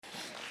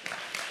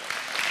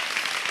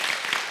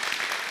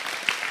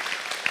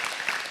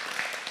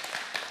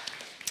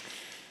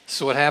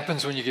This is what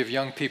happens when you give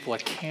young people a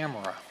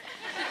camera.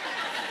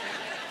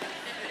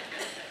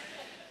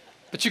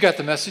 But you got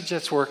the message,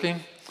 that's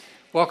working.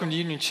 Welcome to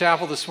Union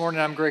Chapel this morning.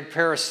 I'm Greg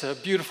Paris. A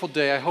beautiful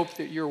day. I hope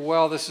that you're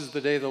well. This is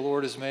the day the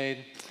Lord has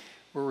made.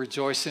 We're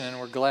rejoicing and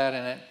we're glad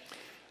in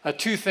it.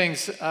 Two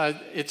things.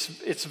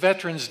 It's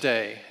Veterans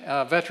Day.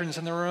 Veterans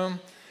in the room,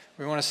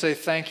 we want to say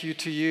thank you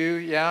to you.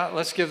 Yeah,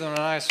 let's give them a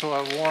nice,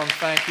 warm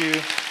thank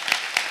you.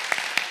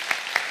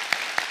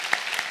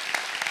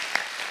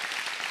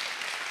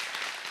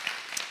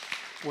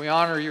 We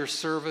honor your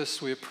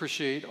service. We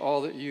appreciate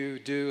all that you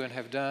do and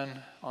have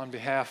done on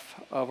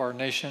behalf of our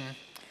nation,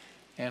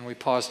 and we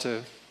pause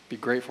to be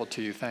grateful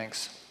to you.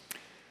 Thanks.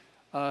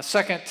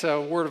 Second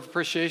word of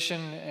appreciation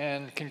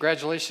and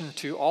congratulations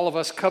to all of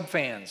us Cub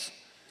fans.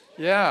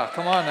 Yeah,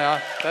 come on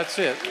now. That's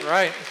it,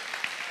 right?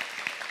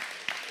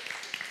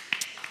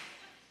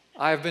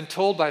 I've been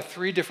told by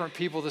 3 different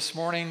people this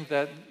morning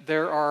that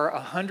there are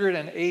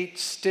 108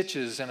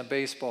 stitches in a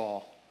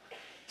baseball.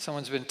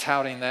 Someone's been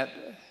touting that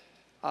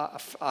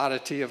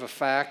oddity of a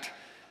fact,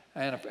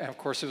 and of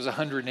course it was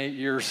 108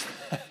 years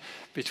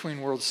between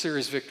World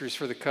Series victories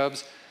for the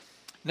Cubs.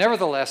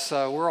 Nevertheless,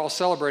 we're all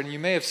celebrating. You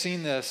may have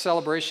seen the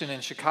celebration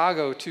in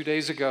Chicago 2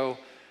 days ago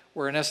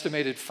where an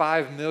estimated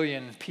 5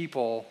 million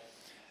people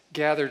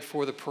gathered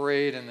for the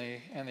parade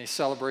and the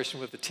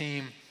celebration with the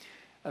team.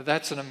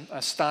 That's an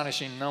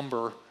astonishing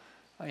number.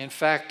 In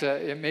fact,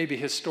 it may be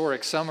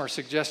historic. Some are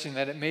suggesting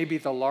that it may be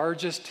the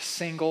largest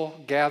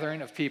single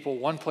gathering of people,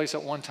 one place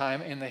at one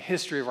time, in the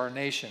history of our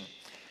nation,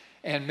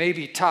 and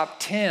maybe top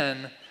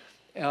 10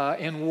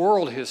 in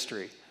world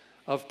history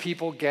of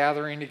people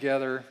gathering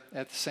together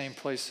at the same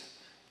place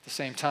at the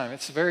same time.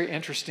 It's a very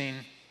interesting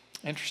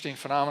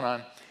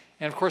phenomenon.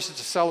 And of course,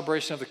 it's a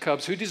celebration of the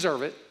Cubs, who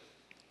deserve it,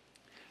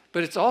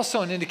 but it's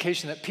also an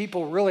indication that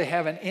people really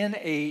have an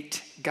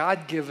innate,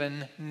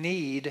 God-given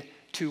need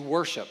to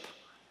worship,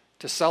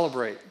 to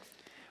celebrate.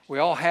 We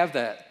all have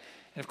that.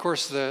 And of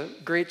course, the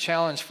great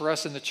challenge for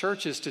us in the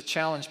church is to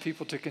challenge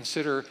people to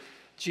consider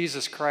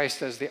Jesus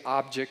Christ as the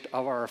object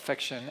of our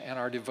affection and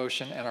our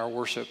devotion and our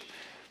worship.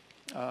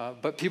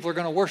 But people are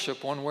going to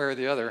worship one way or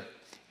the other,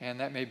 and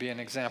that may be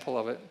an example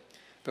of it.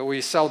 But we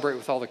celebrate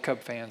with all the Cub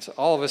fans.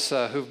 All of us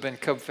who've been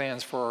Cub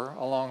fans for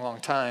a long, long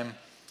time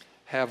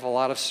have a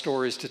lot of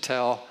stories to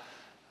tell.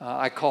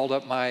 I called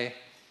up my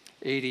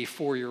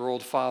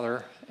 84-year-old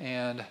father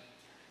and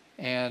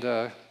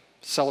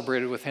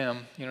celebrated with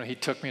him. You know, he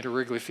took me to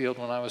Wrigley Field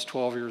when I was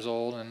 12 years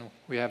old, and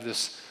we have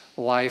this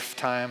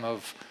lifetime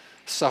of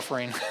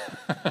suffering.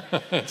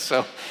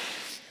 so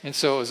it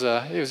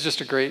was just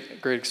a great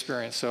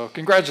experience. So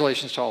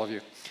congratulations to all of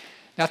you.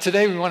 Now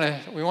today we want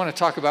to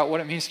talk about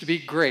what it means to be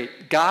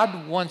great.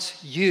 God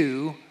wants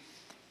you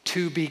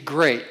to be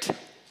great.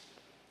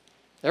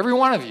 Every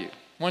one of you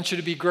wants you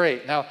to be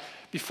great. Now,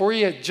 before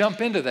you jump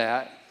into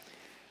that,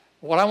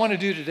 what I want to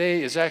do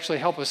today is actually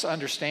help us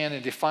understand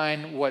and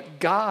define what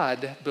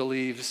God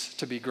believes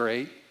to be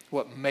great,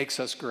 what makes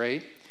us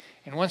great.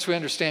 And once we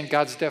understand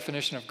God's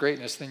definition of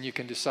greatness, then you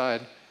can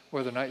decide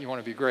whether or not you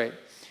want to be great.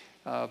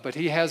 But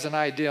he has an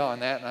idea on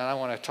that, and I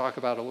want to talk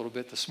about it a little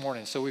bit this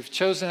morning. So we've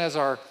chosen as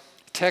our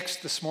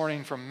text this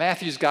morning from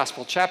Matthew's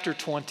Gospel, chapter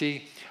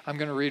 20. I'm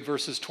going to read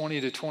verses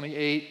 20 to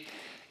 28,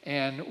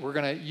 and we're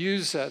going to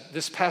use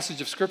this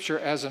passage of Scripture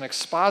as an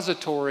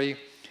expository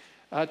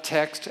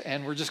text,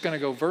 and we're just going to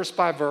go verse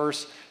by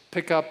verse,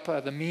 pick up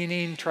the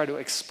meaning, try to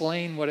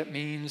explain what it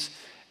means,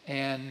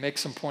 and make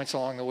some points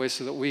along the way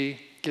so that we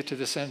get to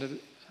this end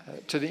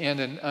to the end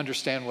and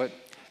understand what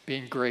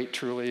being great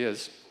truly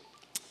is.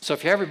 So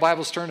if you have your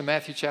Bibles, turn to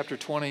Matthew chapter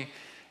 20,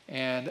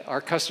 and our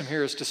custom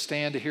here is to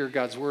stand to hear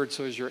God's word.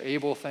 So as you're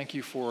able, thank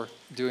you for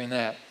doing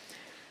that.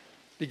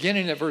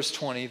 Beginning at verse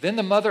 20, then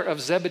the mother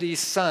of Zebedee's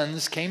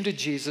sons came to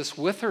Jesus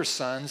with her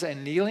sons,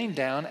 and kneeling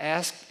down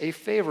asked a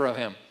favor of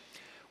him.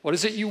 What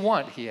is it you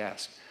want? He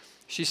asked.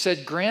 She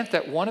said, grant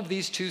that one of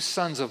these 2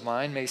 sons of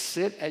mine may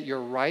sit at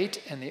your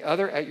right and the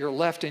other at your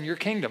left in your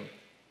kingdom.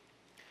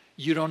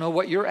 You don't know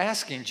what you're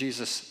asking,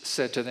 Jesus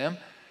said to them.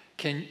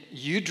 Can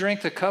you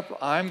drink the cup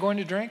I'm going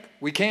to drink?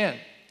 We can,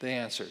 they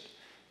answered.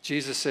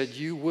 Jesus said,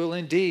 you will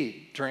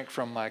indeed drink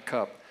from my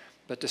cup,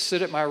 but to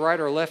sit at my right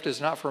or left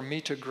is not for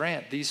me to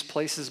grant. These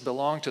places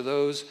belong to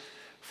those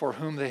for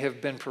whom they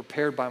have been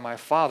prepared by my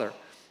Father.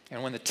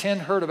 And when the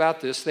 10 heard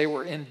about this, they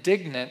were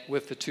indignant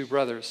with the 2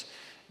 brothers.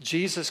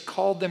 Jesus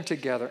called them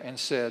together and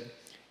said,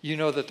 you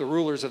know that the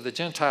rulers of the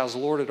Gentiles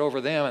lord it over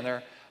them, and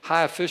their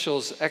high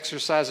officials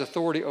exercise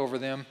authority over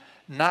them.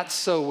 Not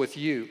so with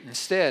you.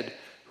 Instead,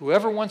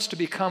 whoever wants to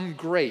become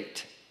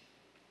great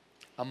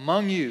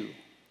among you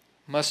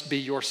must be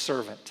your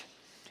servant,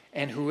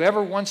 and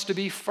whoever wants to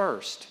be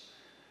first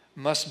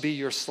must be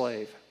your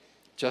slave,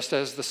 just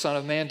as the Son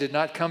of Man did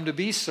not come to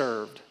be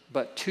served,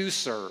 but to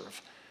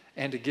serve,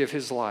 and to give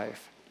his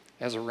life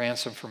as a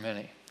ransom for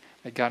many.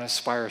 May God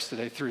inspire us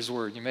today through his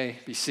word. You may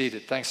be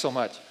seated. Thanks so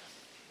much.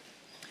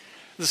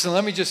 Listen,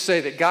 let me just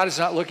say that God is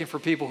not looking for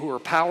people who are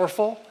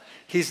powerful.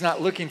 He's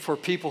not looking for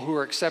people who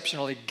are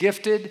exceptionally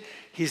gifted.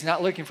 He's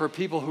not looking for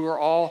people who are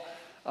all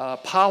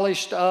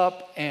polished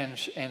up and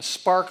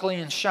sparkly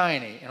and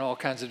shiny in all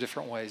kinds of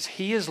different ways.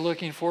 He is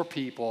looking for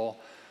people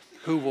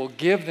who will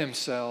give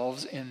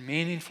themselves in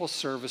meaningful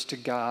service to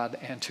God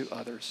and to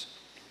others.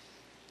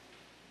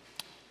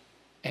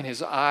 And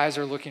his eyes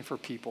are looking for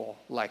people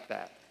like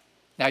that.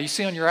 Now, you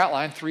see on your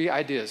outline 3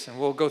 ideas, and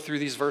we'll go through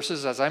these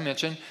verses as I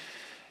mentioned.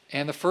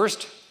 And the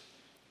first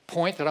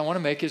point that I want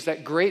to make is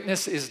that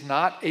greatness is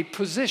not a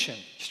position.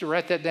 Just to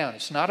write that down.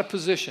 It's not a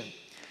position.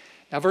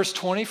 Now, verse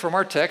 20 from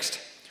our text,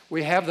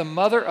 we have the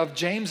mother of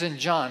James and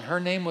John. Her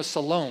name was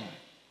Salome.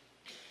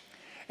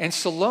 And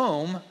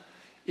Salome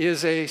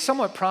is a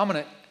somewhat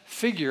prominent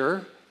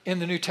figure in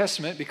the New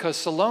Testament because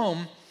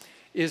Salome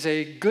is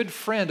a good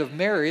friend of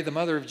Mary, the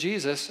mother of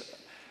Jesus.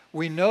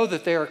 We know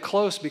that they are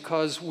close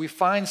because we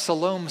find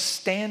Salome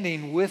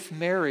standing with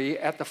Mary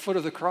at the foot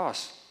of the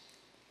cross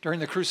during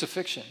the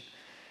crucifixion.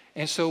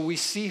 And so we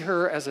see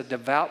her as a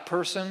devout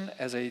person,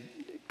 as a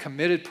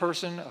committed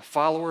person, a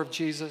follower of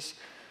Jesus.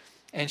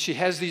 And she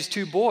has these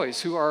 2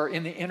 boys who are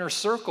in the inner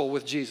circle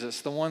with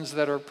Jesus, the ones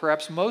that are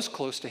perhaps most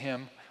close to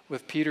him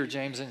with Peter,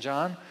 James, and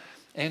John.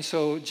 And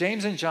so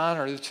James and John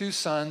are the 2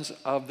 sons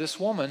of this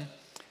woman,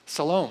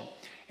 Salome.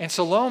 And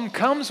Salome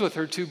comes with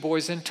her 2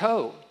 boys in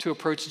tow to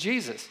approach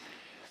Jesus.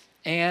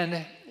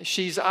 And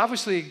she's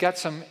obviously got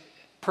some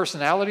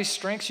personality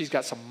strength. She's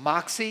got some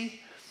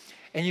moxie.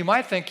 And you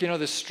might think,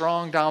 this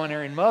strong,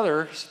 domineering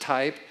mother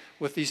type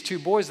with these 2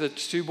 boys, the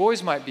 2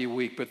 boys might be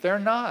weak, but they're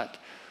not.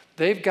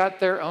 They've got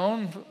their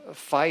own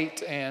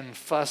fight and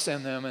fuss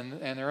in them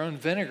and their own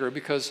vinegar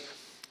because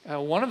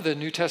one of the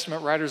New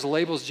Testament writers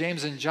labels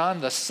James and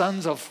John the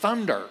sons of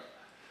thunder.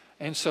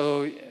 And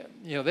so,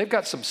 they've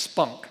got some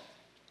spunk.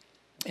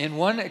 In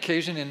one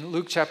occasion in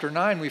Luke chapter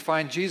 9, we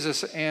find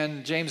Jesus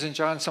and James and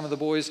John, some of the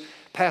boys,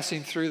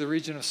 passing through the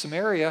region of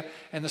Samaria,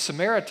 and the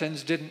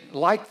Samaritans didn't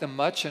like them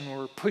much and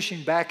were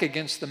pushing back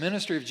against the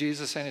ministry of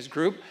Jesus and his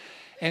group.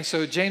 And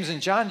so James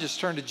and John just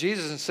turn to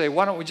Jesus and say,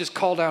 why don't we just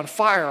call down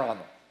fire on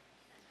them?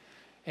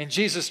 And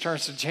Jesus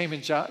turns to James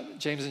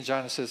and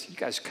John and says, you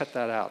guys cut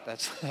that out.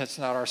 That's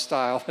not our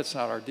style. That's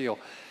not our deal.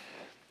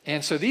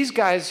 And so these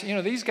guys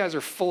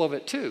are full of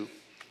it too.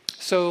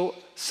 So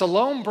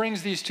Salome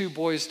brings these 2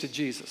 boys to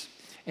Jesus.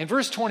 In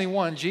verse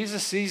 21,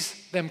 Jesus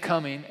sees them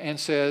coming and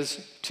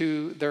says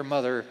to their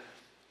mother,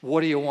 what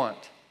do you want?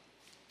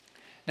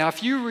 Now,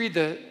 if you read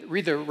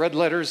the red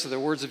letters of the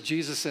words of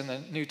Jesus in the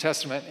New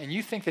Testament, and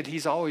you think that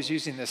he's always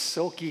using this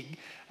silky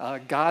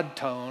God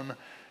tone,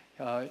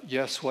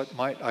 yes, what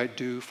might I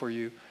do for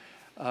you?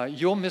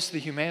 You'll miss the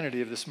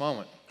humanity of this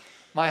moment.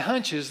 My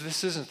hunch is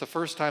this isn't the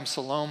first time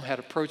Salome had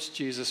approached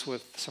Jesus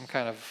with some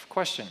kind of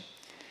question.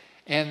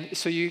 And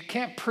so you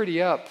can't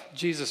pretty up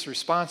Jesus'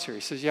 response here.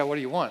 He says, yeah, what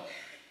do you want?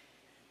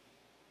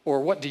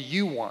 Or what do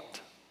you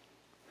want?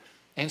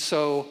 And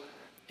so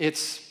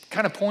it's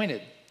kind of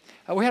pointed.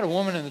 We had a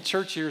woman in the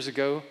church years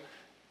ago,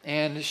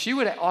 and she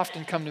would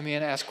often come to me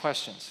and ask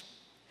questions.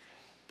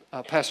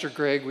 Pastor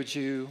Greg, would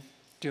you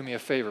do me a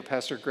favor?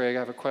 Pastor Greg, I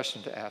have a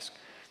question to ask.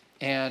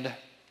 And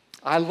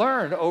I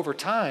learned over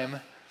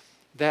time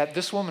that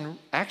this woman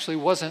actually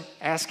wasn't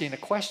asking a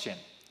question.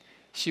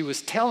 She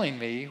was telling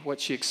me what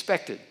she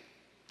expected.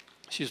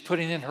 She was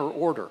putting in her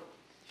order.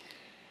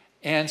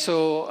 And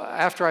so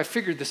after I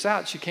figured this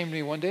out, she came to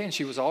me one day and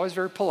she was always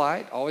very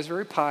polite, always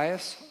very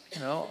pious,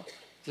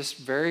 just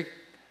very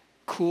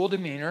cool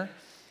demeanor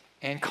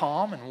and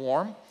calm and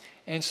warm.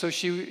 And so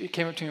she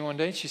came up to me one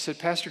day and she said,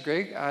 Pastor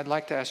Greg, I'd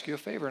like to ask you a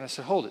favor. And I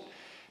said, hold it.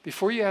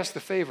 Before you ask the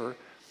favor,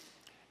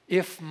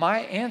 if my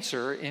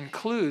answer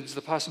includes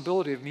the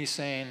possibility of me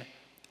saying,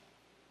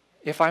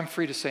 if I'm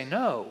free to say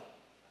no,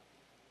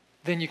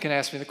 then you can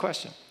ask me the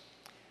question.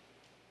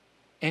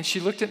 And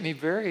she looked at me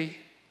very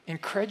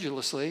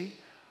incredulously.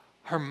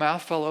 Her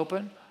mouth fell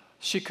open.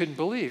 She couldn't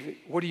believe.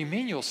 What do you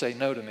mean you'll say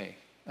no to me?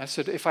 I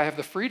said, if I have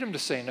the freedom to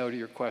say no to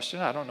your question,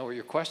 I don't know what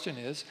your question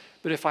is,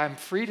 but if I'm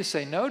free to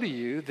say no to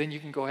you, then you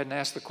can go ahead and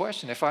ask the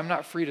question. If I'm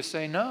not free to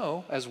say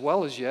no as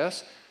well as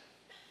yes,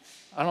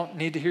 I don't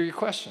need to hear your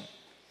question.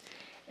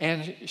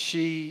 And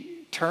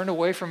she turned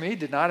away from me,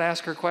 did not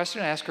ask her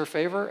question, ask her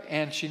favor,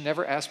 and she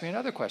never asked me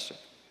another question.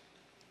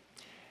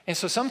 And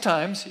so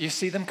sometimes you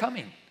see them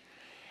coming.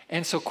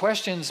 And so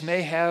questions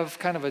may have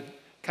kind of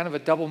a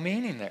double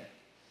meaning there.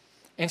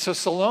 And so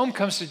Salome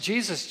comes to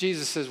Jesus.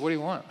 Jesus says, what do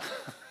you want?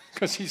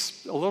 Because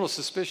he's a little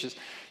suspicious.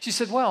 She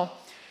said, well,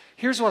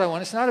 here's what I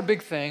want. It's not a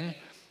big thing,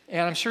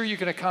 and I'm sure you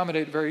can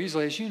accommodate it very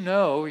easily. As you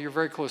know, you're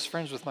very close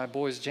friends with my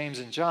boys, James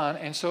and John.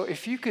 And so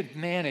if you could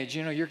manage,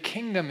 your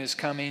kingdom is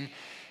coming.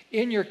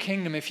 In your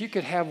kingdom, if you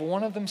could have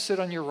one of them sit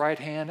on your right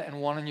hand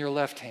and one on your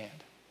left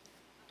hand.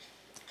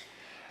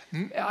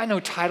 I know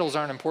titles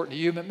aren't important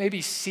to you, but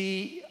maybe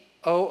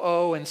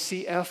COO and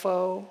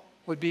CFO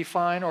would be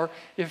fine. Or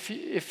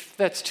if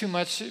that's too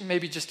much,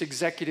 maybe just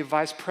executive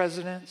vice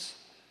presidents,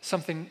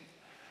 something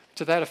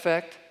to that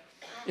effect,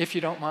 if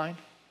you don't mind.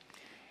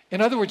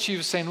 In other words, she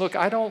was saying, look,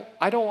 I don't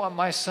want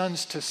my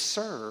sons to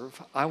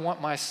serve. I want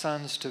my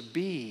sons to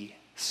be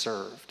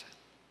served.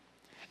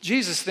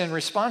 Jesus then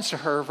responds to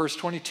her, verse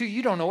 22,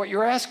 you don't know what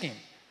you're asking.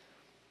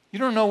 You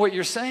don't know what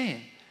you're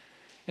saying.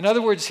 In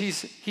other words,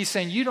 he's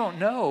saying, you don't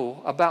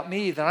know about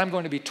me that I'm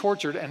going to be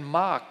tortured and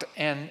mocked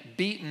and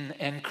beaten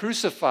and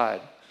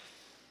crucified.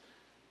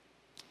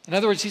 In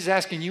other words, he's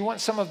asking, you want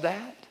some of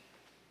that?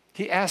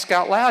 He asked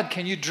out loud,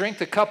 can you drink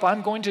the cup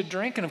I'm going to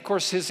drink? And of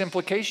course, his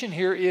implication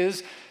here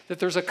is that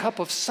there's a cup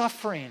of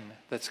suffering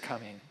that's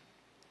coming.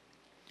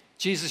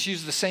 Jesus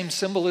used the same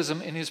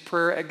symbolism in his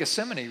prayer at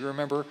Gethsemane. You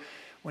remember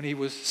when he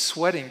was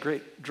sweating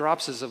great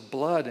drops of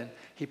blood, and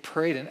he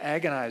prayed and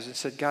agonized and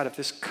said, God, if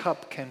this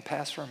cup can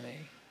pass from me.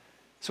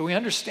 So we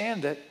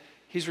understand that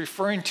he's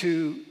referring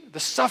to the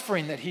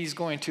suffering that he's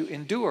going to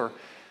endure.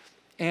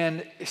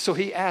 And so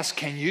he asked,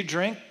 can you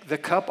drink the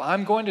cup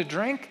I'm going to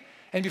drink?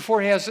 And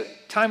before he has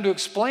time to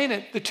explain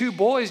it, the two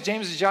boys,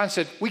 James and John,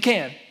 said, we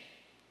can.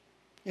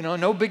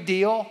 No big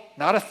deal,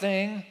 not a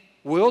thing,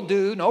 will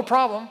do, no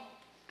problem.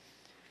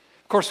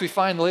 Of course, we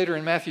find later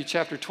in Matthew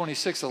chapter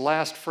 26, the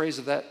last phrase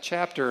of that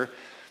chapter,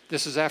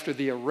 this is after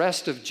the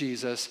arrest of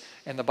Jesus,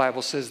 and the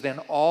Bible says, then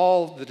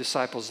all the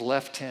disciples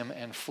left him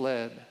and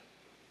fled.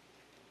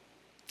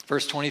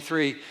 Verse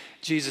 23,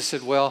 Jesus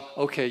said, well,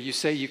 okay, you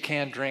say you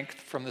can drink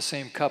from the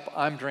same cup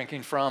I'm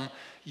drinking from.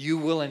 You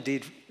will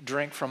indeed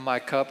drink from my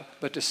cup,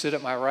 but to sit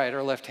at my right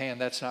or left hand,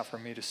 that's not for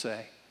me to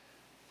say.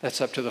 That's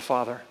up to the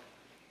Father.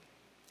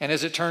 And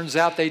as it turns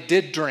out, they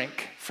did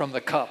drink from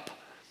the cup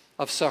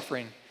of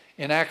suffering.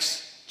 In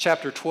Acts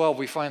chapter 12,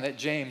 we find that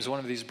James, one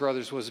of these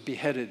brothers, was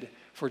beheaded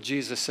for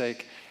Jesus'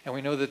 sake. And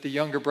we know that the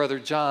younger brother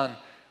John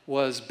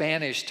was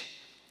banished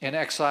in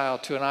exile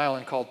to an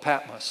island called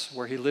Patmos,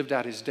 where he lived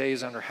out his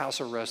days under house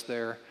arrest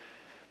there.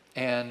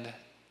 And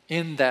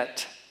in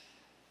that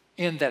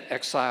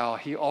exile,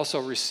 he also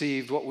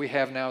received what we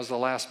have now as the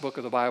last book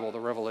of the Bible, the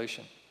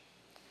Revelation.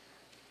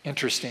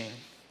 Interesting.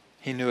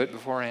 He knew it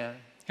beforehand.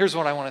 Here's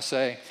what I want to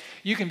say.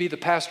 You can be the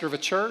pastor of a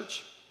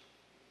church,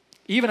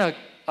 even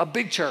a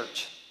big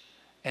church,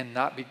 and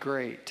not be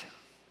great.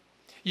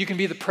 You can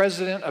be the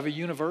president of a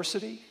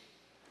university.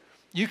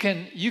 You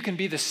can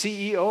be the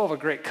CEO of a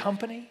great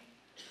company.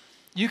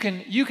 You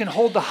can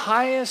hold the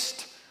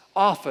highest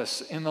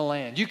office in the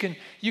land. You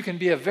can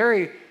be a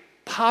very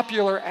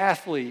popular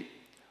athlete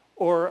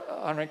or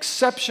an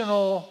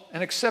exceptional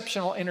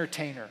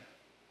entertainer.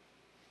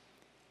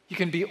 You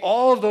can be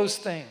all of those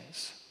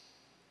things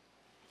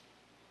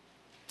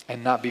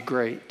and not be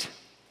great,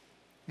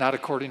 not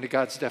according to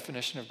God's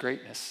definition of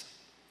greatness.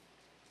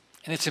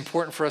 And it's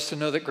important for us to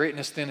know that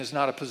greatness then is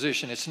not a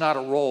position, it's not a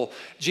role.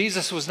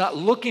 Jesus was not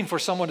looking for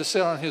someone to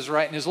sit on his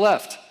right and his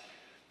left.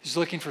 He's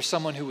looking for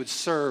someone who would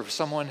serve,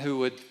 someone who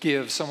would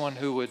give, someone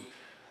who would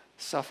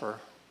suffer.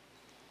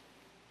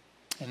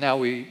 And now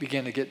we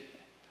begin to get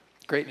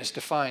greatness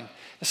defined.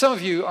 Now, some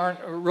of you aren't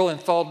real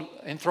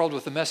enthralled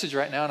with the message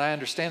right now, and I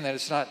understand that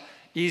it's not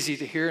easy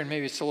to hear, and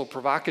maybe it's a little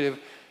provocative,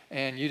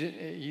 and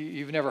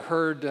you've never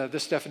heard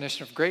this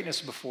definition of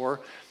greatness before.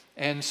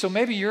 And so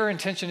maybe your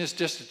intention is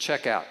just to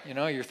check out.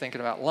 You're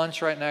thinking about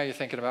lunch right now. You're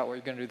thinking about what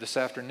you're going to do this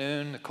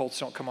afternoon. The Colts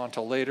don't come on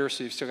until later,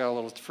 so you've still got a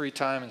little free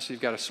time, and so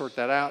you've got to sort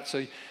that out.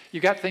 So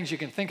you've got things you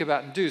can think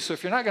about and do. So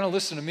if you're not going to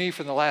listen to me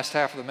for the last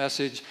half of the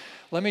message,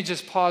 let me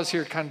just pause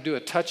here, kind of do a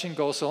touch and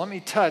go. So let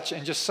me touch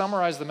and just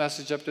summarize the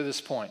message up to this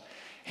point.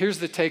 Here's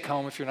the take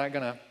home if you're not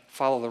going to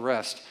follow the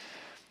rest.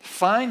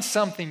 Find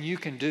something you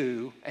can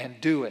do and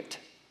do it.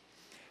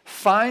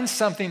 Find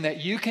something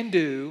that you can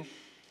do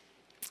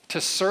to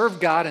serve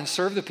God and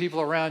serve the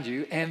people around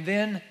you, and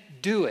then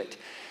do it.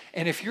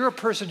 And if you're a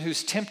person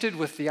who's tempted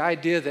with the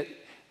idea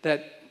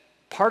that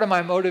part of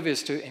my motive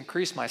is to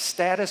increase my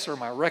status or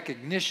my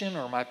recognition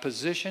or my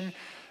position,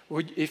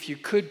 if you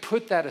could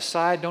put that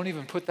aside, don't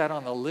even put that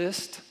on the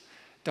list.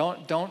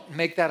 Don't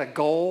make that a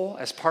goal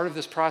as part of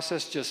this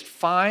process. Just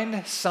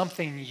find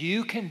something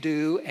you can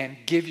do and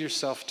give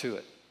yourself to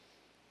it.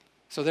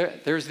 So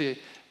there's the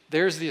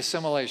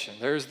assimilation.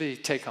 There's the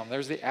take home.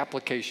 There's the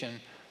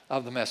application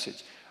of the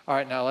message. All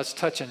right, now let's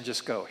touch and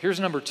just go. Here's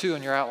number 2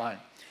 in your outline.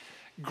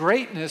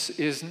 Greatness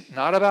is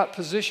not about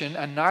position,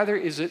 and neither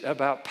is it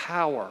about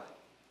power.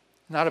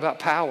 Not about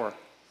power.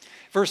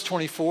 Verse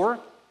 24,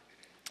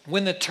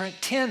 when the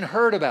 10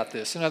 heard about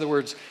this, in other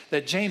words,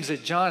 that James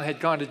and John had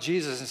gone to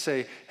Jesus and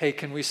say, hey,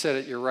 can we sit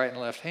at your right and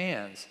left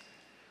hands?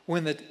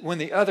 When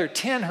the other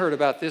 10 heard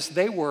about this,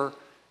 they were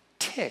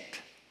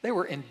ticked. They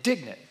were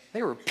indignant.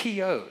 They were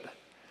PO'd.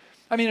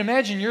 I mean,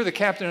 imagine you're the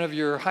captain of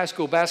your high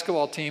school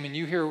basketball team and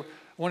you hear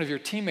one of your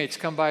teammates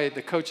come by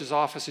the coach's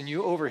office and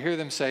you overhear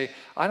them say,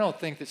 I don't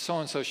think that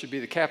so-and-so should be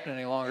the captain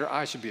any longer.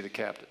 I should be the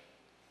captain.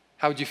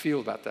 How would you feel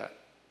about that?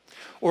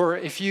 Or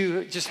if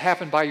you just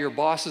happened by your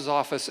boss's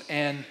office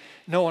and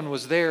no one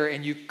was there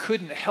and you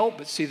couldn't help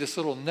but see this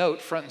little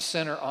note front and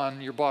center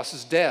on your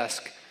boss's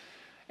desk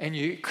and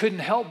you couldn't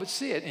help but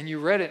see it and you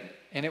read it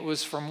and it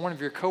was from one of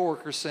your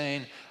coworkers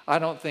saying, I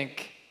don't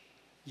think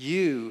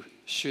you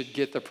should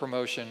get the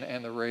promotion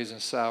and the raise in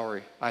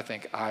salary. I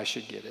think I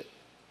should get it.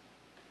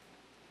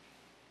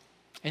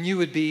 And you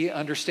would be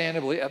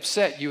understandably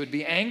upset. You would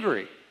be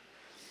angry.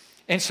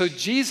 And so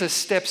Jesus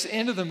steps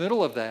into the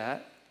middle of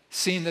that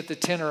Seeing that the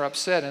 10 are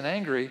upset and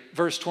angry,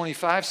 verse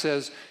 25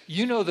 says,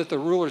 you know that the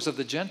rulers of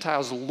the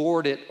Gentiles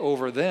lord it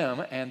over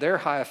them, and their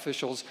high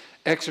officials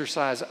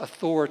exercise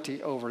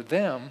authority over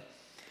them.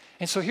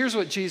 And so here's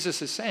what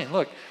Jesus is saying.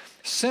 Look,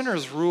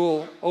 sinners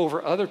rule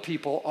over other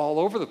people all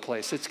over the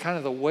place. It's kind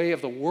of the way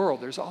of the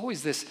world. There's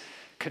always this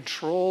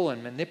control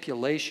and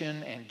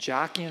manipulation and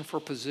jockeying for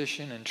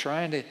position and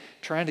trying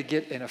to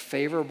get in a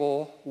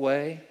favorable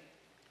way.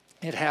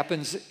 It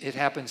happens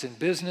in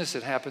business,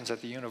 it happens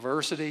at the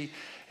university,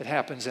 it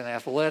happens in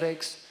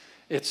athletics.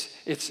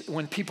 It's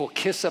when people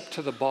kiss up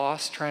to the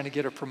boss trying to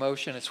get a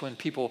promotion. It's when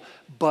people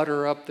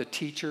butter up the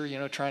teacher,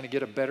 trying to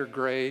get a better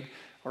grade,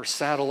 or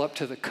saddle up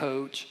to the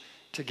coach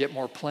to get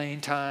more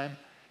playing time.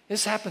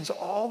 This happens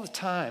all the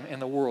time in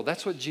the world.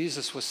 That's what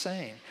Jesus was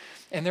saying.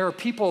 And there are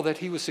people that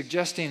he was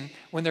suggesting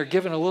when they're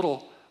given a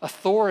little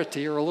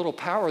authority or a little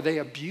power, they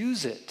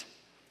abuse it.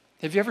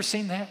 Have you ever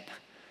seen that?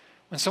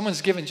 When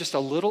someone's given just a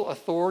little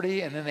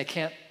authority and then they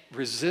can't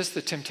resist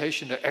the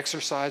temptation to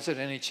exercise it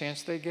any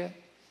chance they get?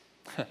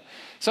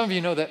 Some of you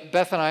know that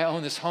Beth and I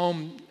own this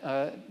home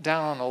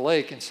down on a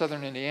lake in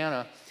southern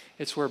Indiana.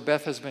 It's where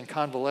Beth has been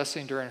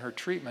convalescing during her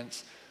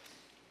treatments.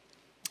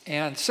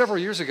 And several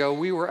years ago,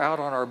 we were out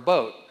on our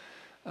boat.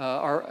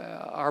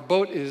 Our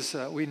boat is,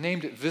 we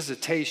named it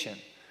Visitation.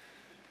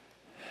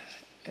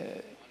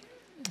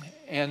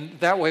 And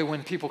that way,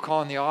 when people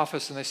call in the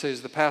office and they say,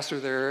 is the pastor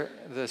there,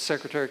 the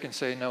secretary can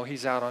say, no,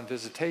 he's out on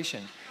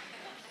visitation.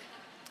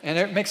 And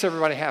it makes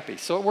everybody happy.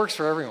 So it works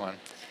for everyone.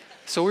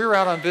 So we were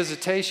out on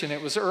visitation. It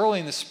was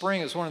early in the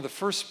spring. It was one of the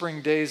first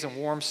spring days in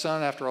warm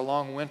sun after a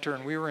long winter,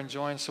 and we were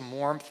enjoying some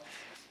warmth.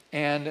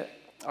 And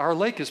our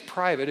lake is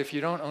private. If you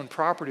don't own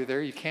property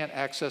there, you can't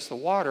access the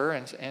water.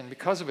 And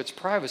because of its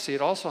privacy,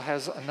 it also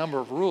has a number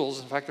of rules.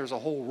 In fact, there's a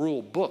whole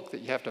rule book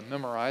that you have to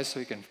memorize so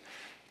you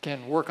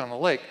can work on the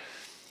lake.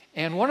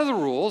 And one of the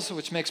rules,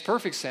 which makes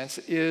perfect sense,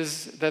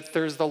 is that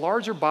there's the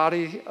larger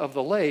body of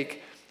the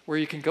lake where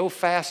you can go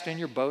fast in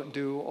your boat and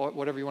do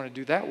whatever you want to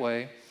do that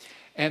way.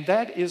 And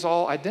that is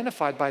all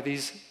identified by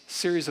these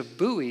series of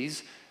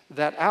buoys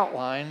that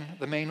outline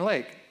the main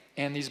lake.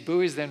 And these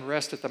buoys then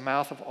rest at the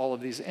mouth of all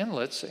of these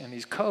inlets and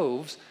these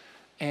coves.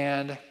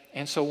 And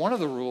so one of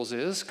the rules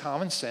is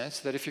common sense,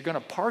 that if you're going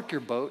to park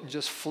your boat and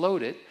just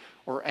float it,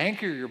 or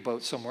anchor your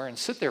boat somewhere and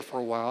sit there for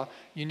a while,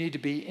 you need to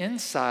be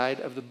inside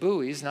of the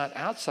buoys, not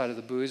outside of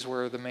the buoys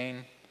where the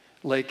main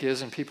lake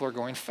is and people are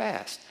going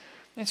fast.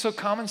 And so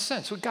common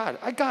sense,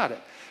 I got it.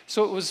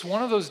 So it was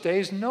one of those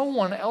days, no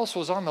one else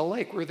was on the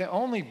lake. We're the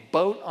only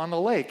boat on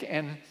the lake.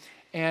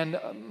 And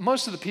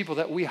most of the people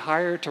that we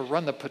hire to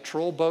run the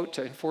patrol boat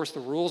to enforce the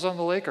rules on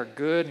the lake are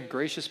good and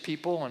gracious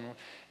people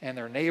and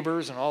their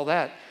neighbors and all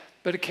that.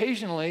 But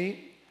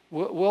occasionally,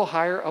 we'll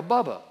hire a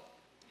Bubba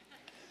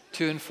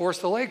to enforce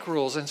the lake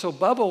rules. And so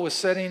Bubba was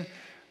sitting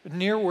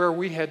near where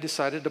we had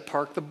decided to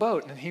park the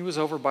boat. And he was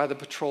over by the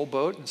patrol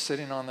boat and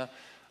sitting on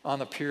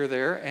the pier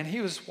there. And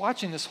he was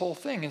watching this whole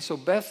thing. And so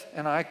Beth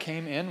and I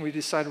came in. We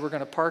decided we're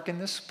going to park in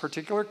this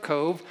particular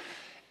cove.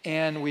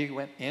 And we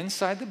went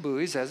inside the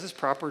buoys, as is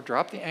proper,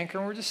 dropped the anchor,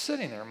 and we're just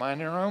sitting there,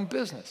 minding our own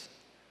business.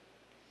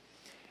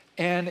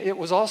 And it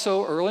was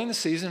also early in the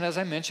season, as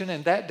I mentioned,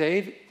 and that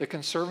day the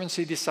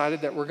Conservancy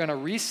decided that we're going to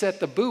reset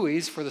the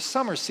buoys for the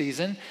summer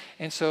season.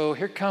 And so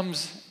here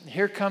comes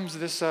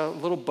this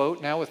little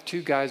boat now with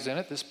two guys in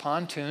it, this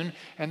pontoon,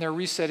 and they're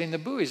resetting the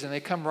buoys. And they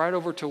come right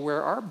over to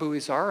where our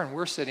buoys are, and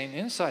we're sitting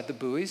inside the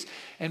buoys.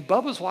 And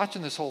Bubba's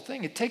watching this whole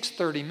thing. It takes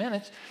 30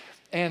 minutes,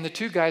 and the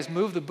two guys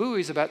move the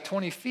buoys about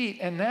 20 feet,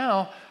 and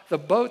now the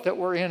boat that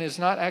we're in is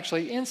not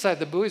actually inside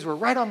the buoys. We're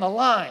right on the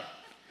line,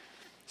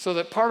 so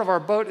that part of our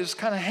boat is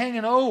kind of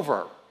hanging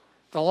over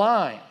the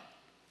line.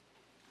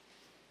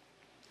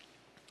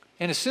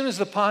 And as soon as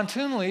the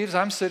pontoon leaves,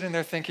 I'm sitting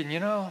there thinking,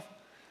 I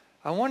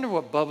wonder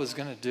what Bubba's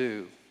going to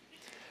do.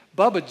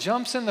 Bubba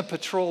jumps in the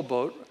patrol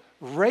boat,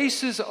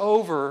 races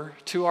over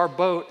to our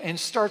boat, and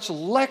starts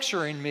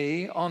lecturing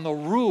me on the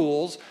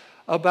rules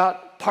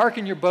about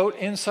parking your boat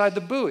inside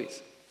the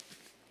buoys.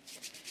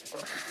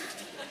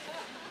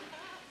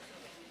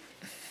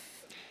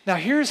 Now,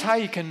 here's how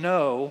you can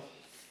know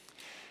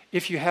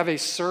if you have a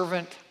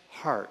servant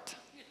heart.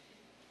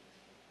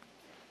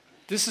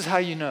 This is how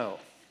you know.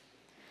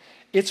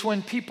 It's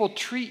when people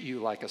treat you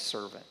like a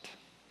servant.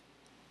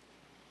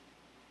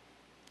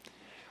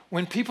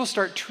 When people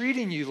start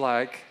treating you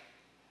like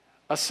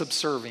a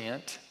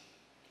subservient,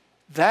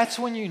 that's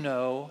when you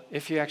know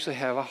if you actually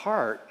have a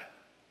heart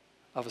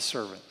of a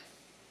servant.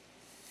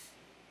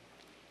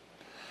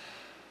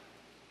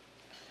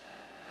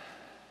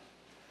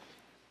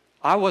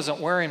 I wasn't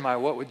wearing my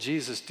What Would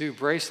Jesus Do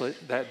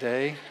bracelet that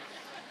day.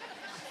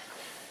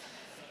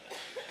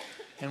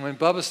 And when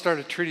Bubba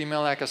started treating me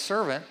like a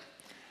servant,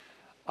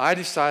 I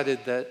decided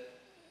that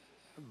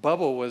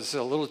Bubba was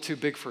a little too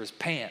big for his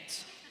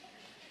pants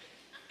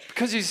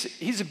because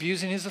he's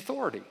abusing his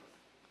authority.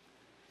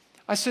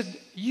 I said,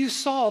 you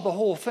saw the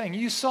whole thing.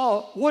 You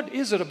saw, what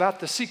is it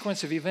about the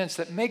sequence of events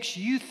that makes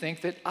you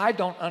think that I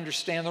don't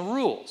understand the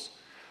rules?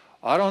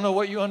 I don't know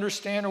what you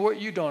understand or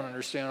what you don't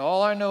understand.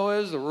 All I know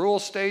is the rule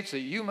states that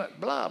you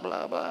blah,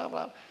 blah, blah,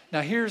 blah.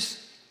 Now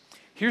here's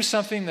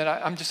something that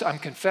I'm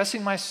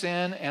confessing my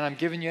sin, and I'm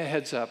giving you a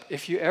heads up.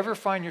 If you ever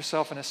find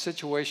yourself in a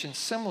situation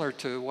similar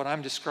to what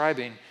I'm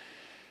describing,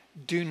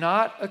 do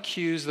not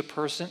accuse the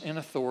person in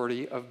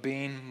authority of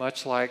being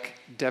much like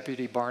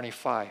Deputy Barney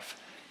Fife.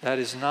 That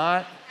is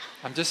not,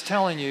 I'm just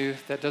telling you,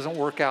 that doesn't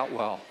work out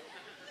well.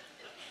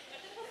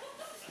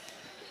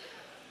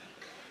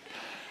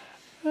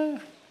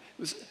 It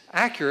was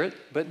accurate,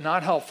 but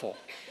not helpful.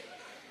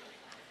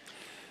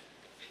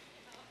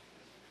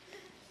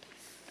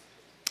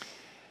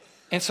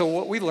 And so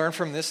what we learn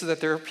from this is that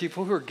there are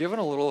people who are given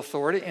a little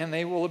authority and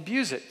they will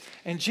abuse it.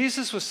 And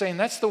Jesus was saying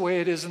that's the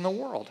way it is in the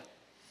world.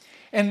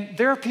 And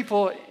there are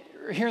people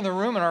here in the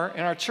room in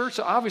our church,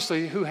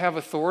 obviously, who have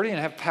authority and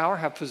have power,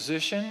 have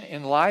position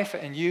in life,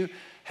 and you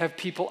have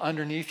people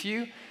underneath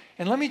you.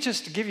 And let me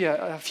just give you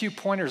a few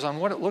pointers on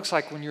what it looks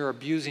like when you're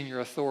abusing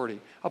your authority.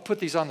 I'll put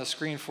these on the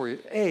screen for you.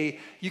 A,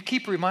 you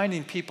keep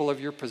reminding people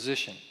of your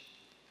position.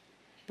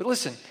 But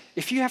listen,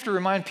 if you have to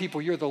remind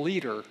people you're the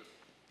leader,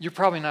 you're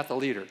probably not the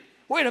leader.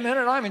 Wait a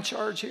minute, I'm in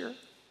charge here.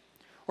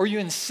 Or you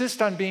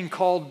insist on being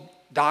called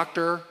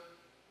Dr.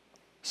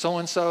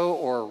 so-and-so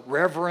or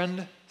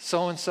Reverend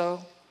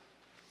so-and-so.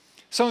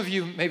 Some of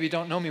you maybe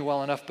don't know me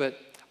well enough, but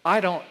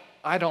I don't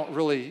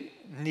really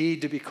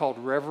need to be called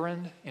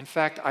Reverend. In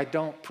fact, I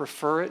don't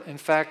prefer it. In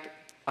fact,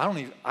 I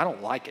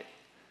don't like it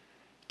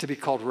to be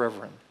called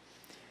Reverend.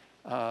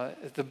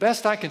 The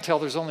best I can tell,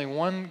 there's only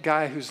one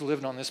guy who's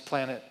lived on this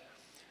planet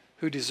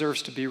who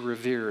deserves to be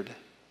revered,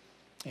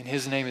 and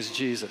his name is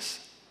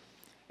Jesus.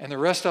 And the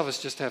rest of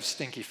us just have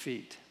stinky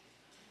feet,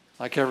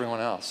 like everyone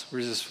else. We're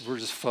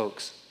just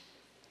folks.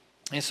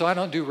 And so I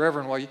don't do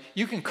Reverend well.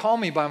 You can call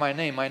me by my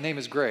name. My name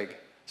is Greg.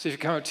 So if you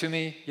come up to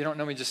me, you don't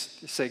know me,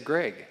 just say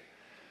Greg.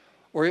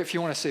 Or if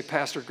you want to say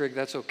Pastor Greg,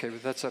 that's okay,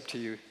 but that's up to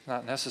you,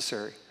 not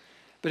necessary.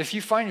 But if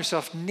you find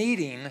yourself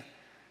needing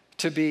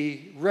to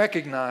be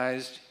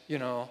recognized,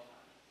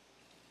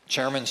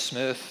 Chairman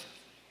Smith,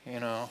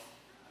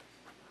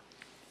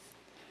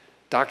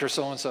 Dr.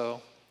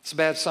 So-and-so, it's a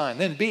bad sign.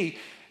 Then B,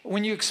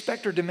 when you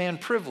expect or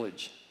demand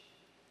privilege,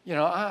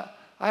 I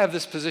have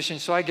this position,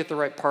 so I get the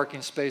right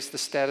parking space, the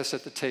status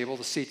at the table,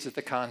 the seats at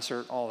the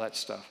concert, all that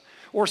stuff.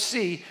 Or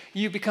C,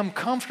 you become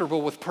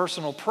comfortable with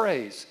personal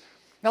praise.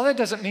 Now, that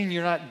doesn't mean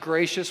you're not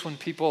gracious when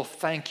people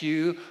thank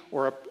you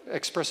or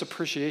express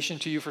appreciation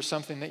to you for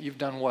something that you've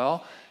done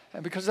well,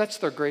 because that's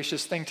their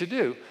gracious thing to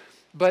do.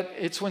 But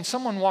it's when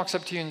someone walks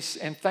up to you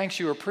and thanks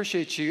you or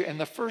appreciates you, and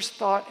the first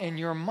thought in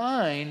your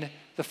mind,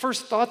 the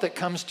first thought that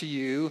comes to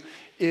you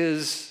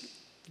is,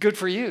 good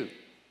for you.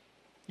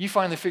 You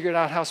finally figured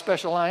out how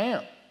special I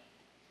am.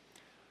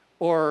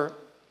 Or,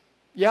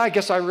 yeah, I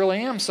guess I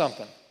really am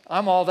something.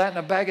 I'm all that in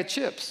a bag of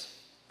chips.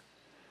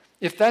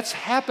 If that's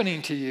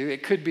happening to you,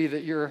 it could be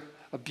that you're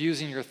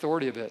abusing your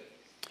authority a bit.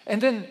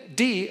 And then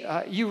D,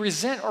 you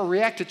resent or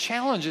react to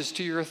challenges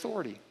to your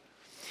authority.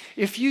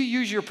 If you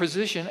use your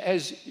position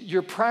as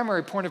your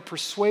primary point of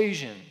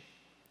persuasion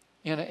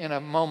in a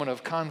moment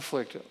of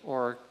conflict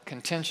or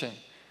contention,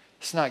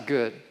 it's not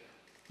good.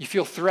 You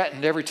feel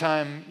threatened every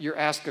time you're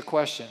asked a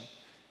question.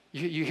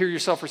 You hear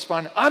yourself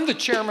responding, I'm the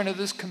chairman of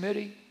this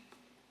committee.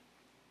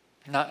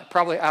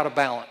 Probably out of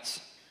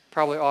balance,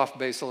 probably off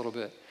base a little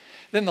bit.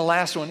 Then the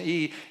last one,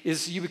 E,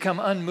 is you become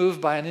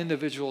unmoved by an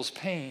individual's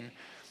pain.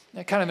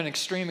 Now, kind of an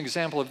extreme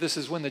example of this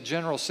is when the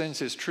general sends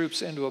his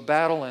troops into a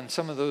battle and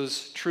some of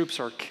those troops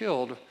are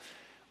killed,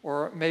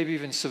 or maybe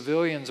even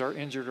civilians are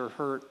injured or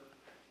hurt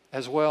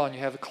as well, and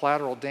you have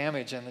collateral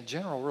damage, and the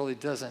general really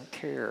doesn't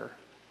care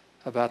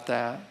about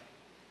that.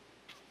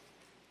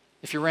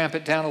 If you ramp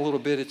it down a little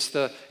bit, it's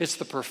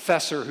the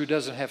professor who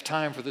doesn't have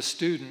time for the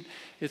student.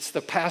 It's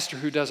the pastor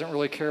who doesn't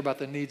really care about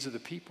the needs of the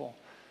people.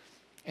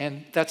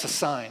 And that's a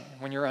sign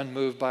when you're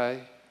unmoved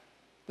by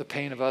the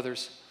pain of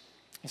others.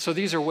 And so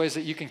these are ways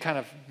that you can kind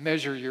of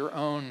measure your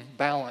own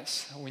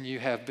balance when you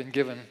have been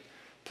given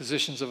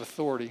positions of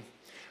authority.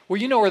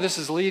 Well, you know where this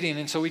is leading,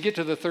 and so we get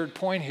to the third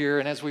point here,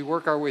 and as we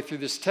work our way through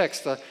this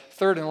text, the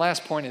third and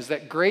last point is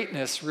that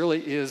greatness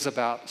really is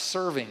about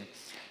serving.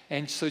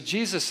 And so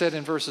Jesus said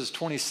in verses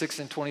 26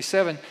 and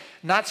 27,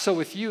 not so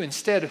with you.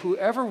 Instead,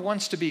 whoever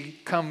wants to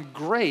become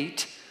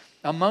great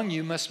among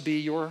you must be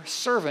your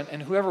servant,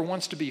 and whoever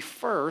wants to be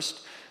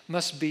first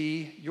must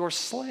be your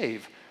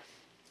slave.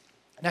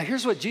 Now,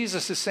 here's what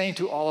Jesus is saying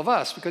to all of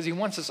us, because he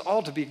wants us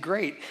all to be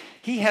great.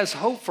 He has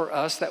hope for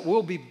us that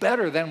we'll be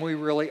better than we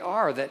really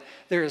are, that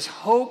there is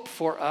hope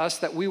for us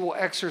that we will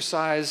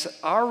exercise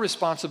our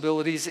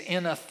responsibilities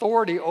in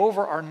authority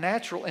over our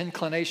natural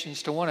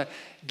inclinations to want to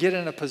get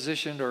in a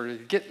position or to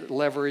get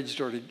leveraged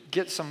or to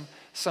get some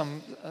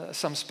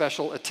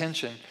special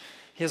attention.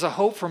 He has a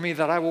hope for me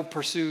that I will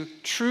pursue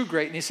true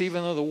greatness,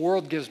 even though the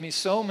world gives me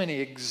so many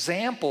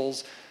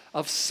examples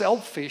of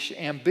selfish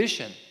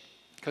ambition,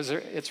 because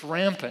it's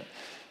rampant.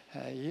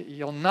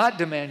 You'll not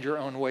demand your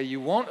own way. You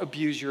won't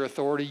abuse your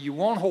authority. You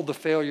won't hold the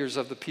failures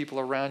of the people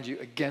around you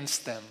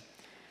against them.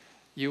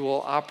 You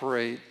will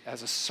operate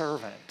as a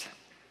servant.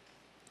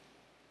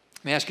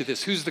 Let me ask you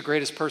this. Who's the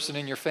greatest person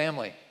in your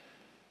family?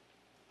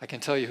 I can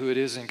tell you who it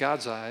is in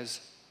God's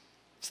eyes.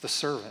 It's the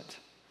servant.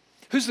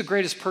 Who's the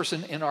greatest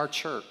person in our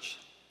church?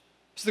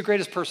 Who's the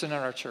greatest person in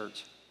our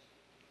church?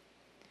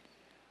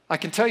 I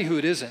can tell you who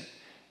it isn't.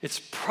 It's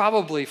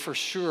probably for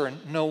sure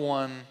no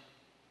one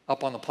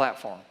up on the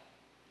platform.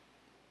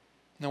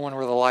 No one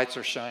where the lights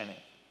are shining.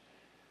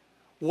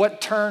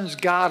 What turns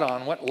God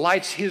on, what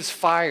lights his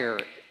fire,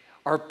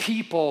 are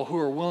people who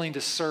are willing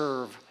to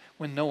serve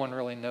when no one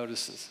really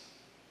notices.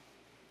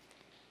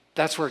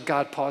 That's where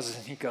God pauses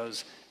and he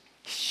goes,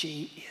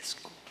 she is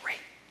great.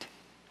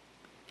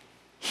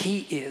 He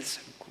is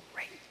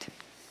great.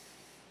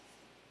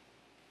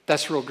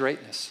 That's real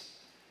greatness.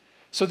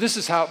 So this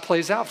is how it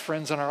plays out,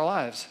 friends, in our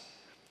lives.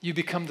 You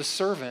become the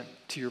servant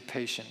to your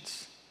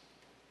patients,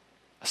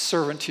 a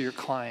servant to your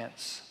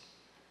clients,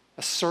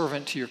 a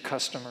servant to your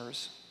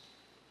customers,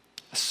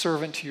 a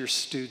servant to your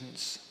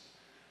students,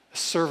 a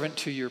servant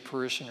to your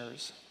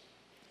parishioners,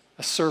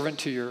 a servant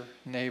to your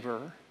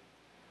neighbor,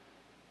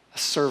 a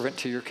servant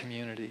to your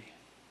community.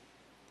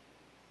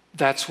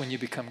 That's when you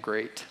become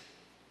great.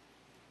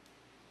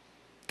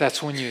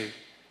 That's when you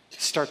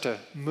start to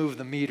move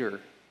the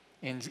meter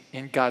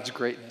in God's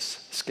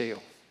greatness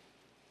scale.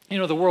 You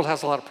know, the world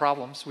has a lot of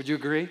problems. Would you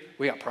agree?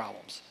 We got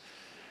problems.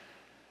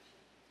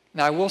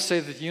 Now, I will say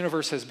that the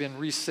universe has been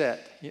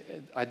reset.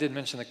 I did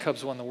mention the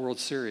Cubs won the World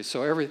Series.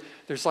 So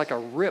there's like a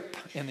rip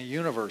in the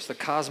universe. The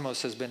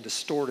cosmos has been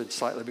distorted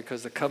slightly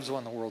because the Cubs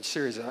won the World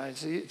Series.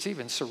 It's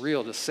even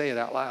surreal to say it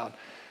out loud,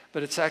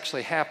 but it's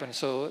actually happened.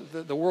 So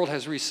the world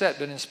has reset.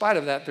 But in spite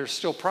of that, there's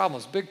still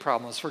problems, big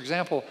problems. For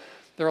example,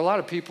 there are a lot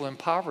of people in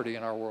poverty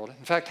in our world.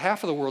 In fact,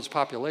 half of the world's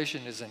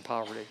population is in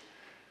poverty.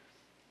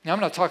 Now, I'm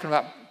not talking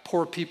about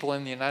poor people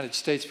in the United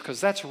States because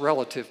that's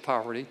relative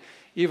poverty.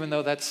 Even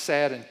though that's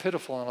sad and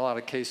pitiful in a lot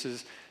of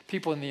cases,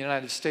 people in the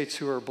United States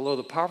who are below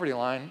the poverty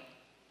line,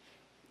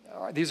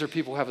 these are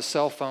people who have a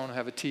cell phone, who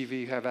have a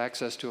TV, who have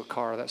access to a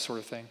car, that sort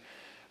of thing.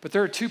 But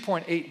there are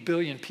 2.8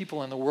 billion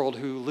people in the world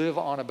who live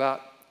on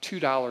about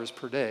 $2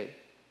 per day.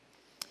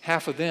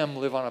 Half of them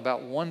live on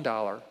about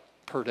 $1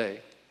 per day.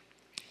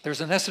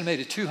 There's an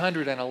estimated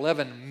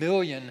 211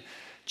 million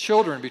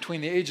children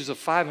between the ages of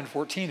 5 and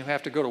 14 who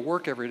have to go to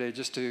work every day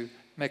just to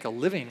make a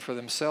living for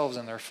themselves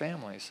and their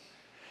families.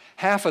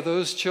 Half of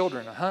those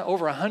children,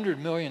 over 100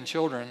 million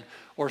children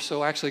or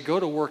so, actually go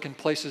to work in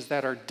places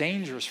that are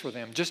dangerous for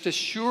them. Just as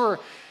sure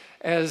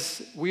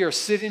as we are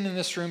sitting in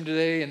this room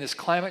today, in this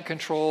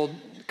climate-controlled,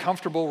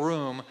 comfortable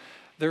room,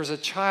 there's a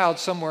child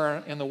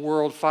somewhere in the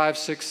world, 5,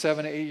 6,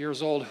 7, 8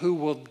 years old, who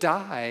will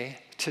die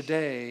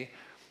today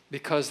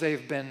because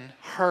they've been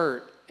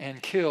hurt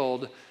and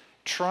killed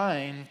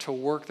trying to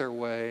work their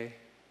way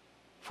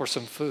for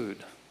some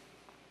food.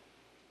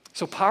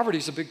 So poverty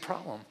is a big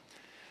problem.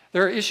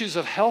 There are issues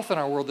of health in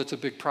our world that's a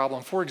big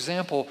problem. For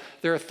example,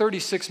 there are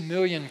 36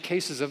 million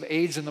cases of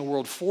AIDS in the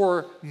world,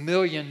 4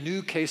 million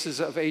new cases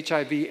of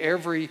HIV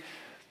every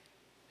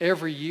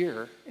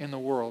year in the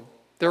world.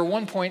 There are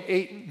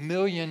 1.8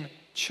 million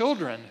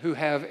children who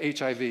have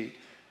HIV,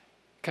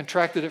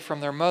 contracted it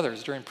from their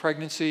mothers during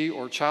pregnancy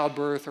or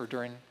childbirth or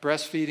during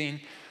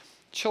breastfeeding,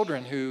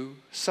 children who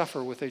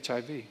suffer with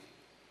HIV.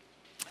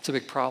 It's a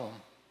big problem.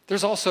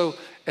 There's also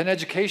an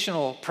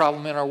educational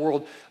problem in our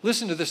world.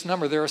 Listen to this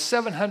number. There are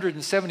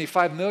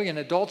 775 million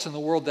adults in the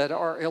world that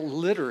are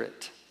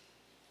illiterate.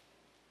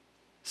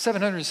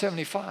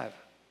 775.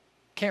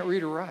 Can't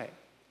read or write.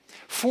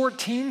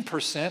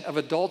 14% of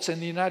adults in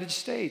the United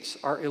States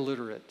are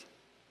illiterate.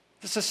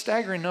 That's a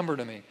staggering number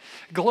to me.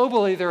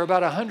 Globally, there are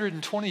about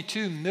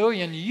 122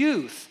 million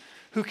youth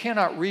who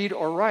cannot read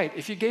or write.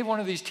 If you gave one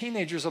of these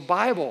teenagers a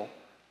Bible,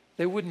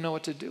 they wouldn't know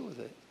what to do with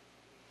it.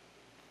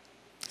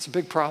 It's a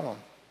big problem.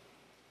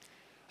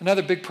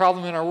 Another big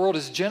problem in our world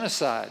is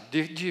genocide.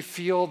 Do you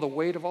feel the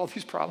weight of all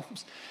these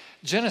problems?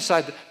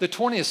 Genocide, the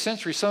 20th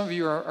century, some of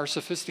you are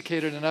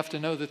sophisticated enough to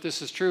know that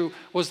this is true,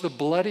 was the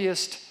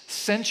bloodiest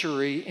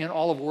century in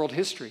all of world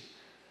history.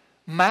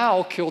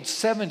 Mao killed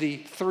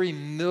 73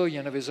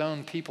 million of his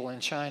own people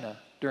in China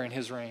during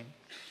his reign.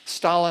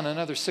 Stalin,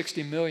 another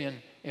 60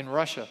 million in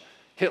Russia.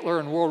 Hitler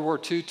in World War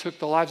II took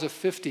the lives of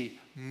 50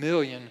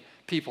 million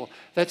people.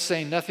 That's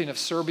saying nothing of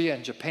Serbia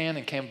and Japan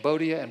and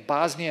Cambodia and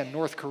Bosnia and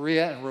North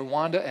Korea and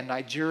Rwanda and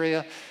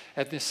Nigeria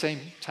at the same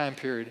time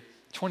period.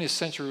 20th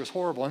century was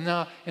horrible. And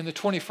now in the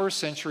 21st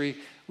century,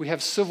 we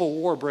have civil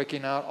war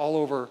breaking out all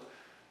over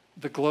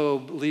the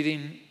globe,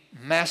 leading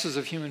masses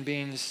of human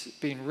beings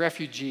being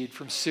refugeed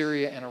from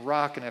Syria and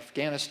Iraq and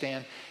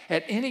Afghanistan.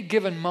 At any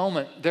given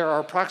moment, there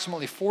are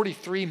approximately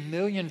 43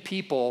 million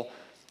people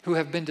who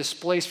have been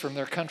displaced from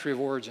their country of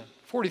origin.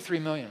 43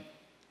 million.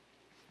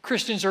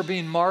 Christians are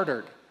being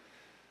martyred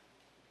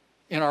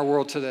in our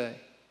world today.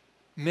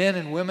 Men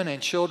and women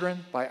and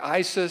children by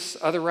ISIS,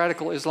 other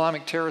radical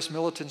Islamic terrorist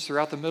militants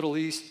throughout the Middle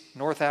East,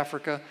 North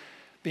Africa,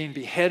 being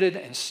beheaded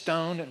and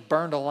stoned and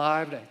burned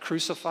alive and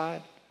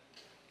crucified.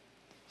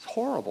 It's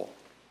horrible.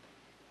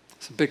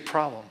 It's a big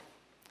problem.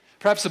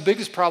 Perhaps the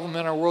biggest problem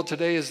in our world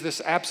today is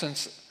this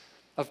absence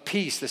of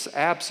peace, this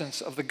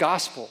absence of the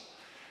gospel.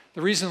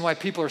 The reason why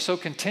people are so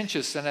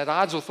contentious and at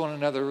odds with one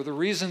another, the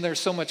reason there's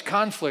so much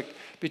conflict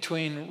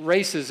between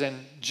races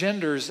and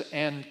genders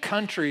and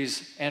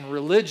countries and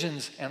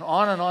religions and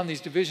on these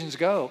divisions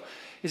go,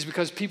 is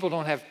because people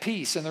don't have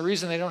peace. And the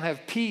reason they don't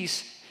have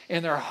peace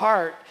in their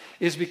heart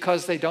is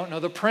because they don't know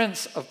the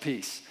Prince of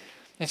Peace.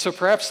 And so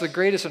perhaps the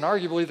greatest and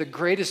arguably the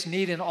greatest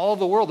need in all of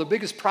the world, the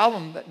biggest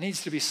problem that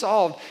needs to be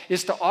solved,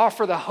 is to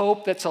offer the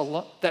hope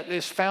that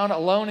is found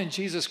alone in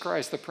Jesus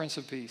Christ, the Prince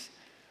of Peace,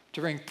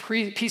 to bring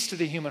peace to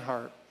the human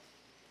heart,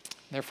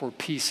 and therefore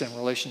peace in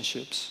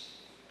relationships.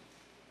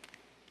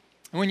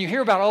 And when you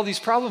hear about all these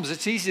problems,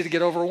 it's easy to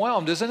get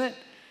overwhelmed, isn't it?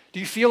 Do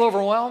you feel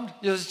overwhelmed?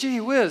 Just, gee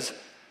whiz,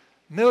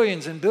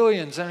 millions and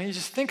billions. I mean, you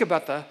just think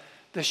about the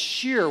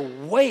sheer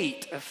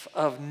weight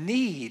of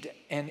need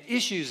and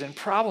issues and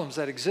problems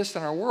that exist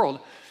in our world.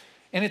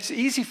 And it's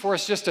easy for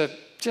us just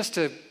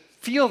to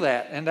feel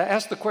that and to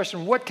ask the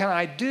question, what can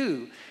I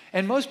do?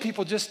 And most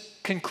people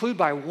just conclude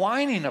by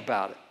whining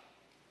about it.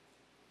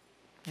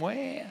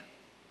 Well,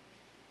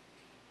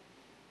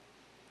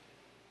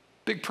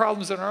 big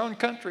problems in our own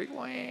country.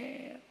 Well.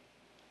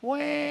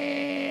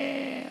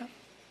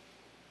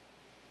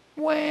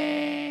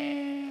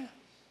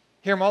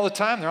 Hear them all the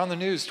time. They're on the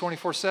news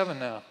 24/7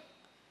 now.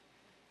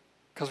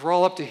 Because we're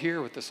all up to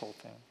here with this whole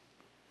thing.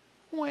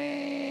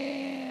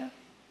 Wah.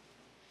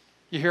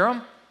 You hear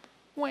them?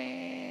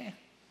 Wah.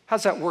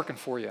 How's that working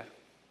for you?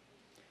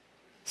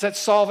 Is that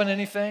solving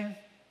anything?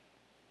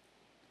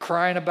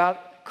 Crying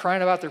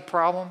about their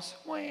problems?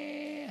 Wah.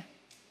 It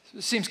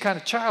seems kind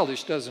of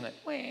childish, doesn't it?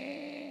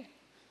 Wah.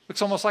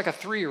 Looks almost like a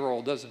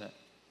 3-year-old, doesn't it?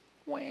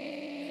 Wah.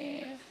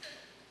 It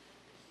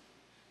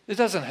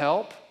doesn't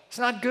help. It's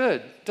not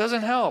good. It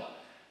doesn't help.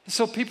 And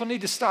so people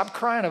need to stop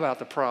crying about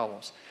the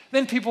problems.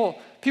 Then people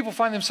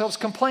find themselves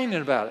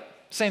complaining about it.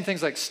 Saying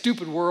things like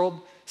stupid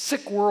world,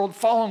 sick world,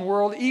 fallen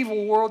world,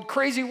 evil world,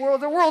 crazy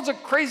world. The world's a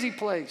crazy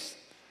place.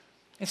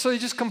 And so they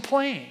just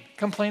complain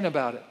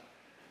about it.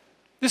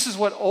 This is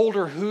what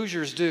older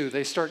Hoosiers do.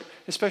 They start,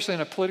 especially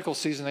in a political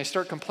season, they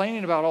start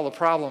complaining about all the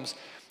problems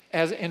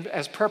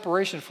as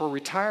preparation for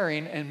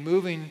retiring and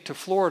moving to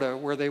Florida,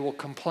 where they will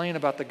complain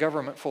about the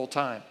government full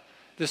time.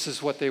 This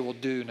is what they will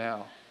do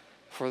now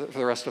for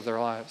the rest of their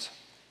lives,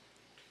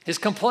 is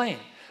complain.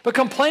 But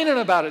complaining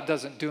about it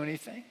doesn't do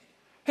anything.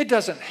 It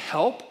doesn't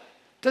help.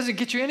 It doesn't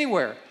get you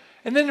anywhere.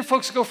 And then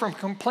folks go from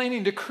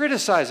complaining to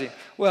criticizing.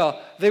 Well,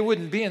 they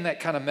wouldn't be in that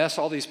kind of mess,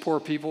 all these poor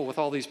people with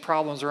all these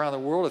problems around the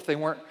world, if they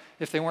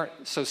weren't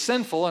so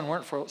sinful and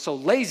weren't so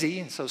lazy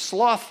and so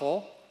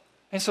slothful.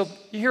 And so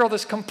you hear all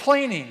this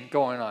complaining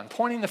going on,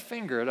 pointing the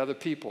finger at other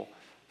people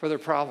for their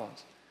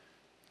problems,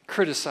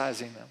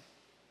 criticizing them.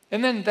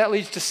 And then that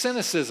leads to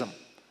cynicism.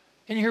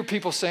 And you hear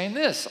people saying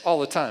this all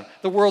the time.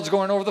 The world's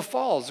going over the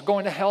falls,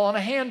 going to hell on a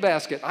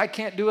handbasket. I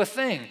can't do a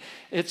thing.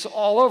 It's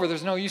all over.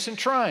 There's no use in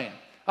trying.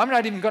 I'm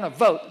not even going to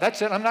vote.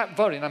 That's it. I'm not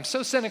voting. I'm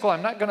so cynical,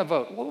 I'm not going to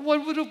vote.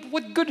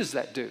 What good does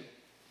that do?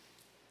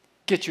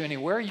 Get you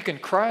anywhere? You can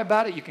cry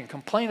about it. You can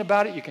complain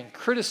about it. You can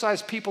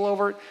criticize people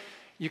over it.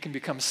 You can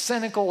become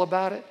cynical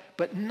about it.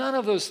 But none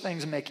of those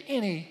things make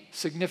any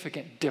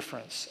significant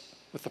difference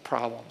with the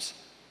problems.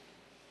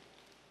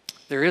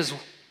 There is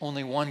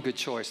only one good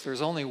choice.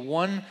 There's only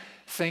one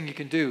thing you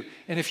can do.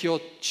 And if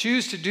you'll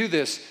choose to do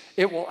this,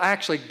 it will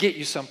actually get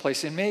you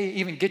someplace. It may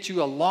even get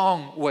you a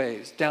long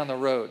ways down the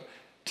road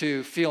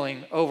to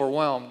feeling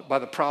overwhelmed by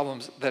the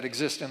problems that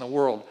exist in the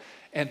world.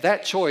 And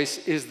that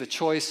choice is the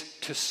choice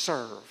to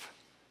serve.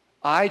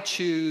 I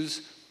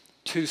choose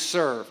to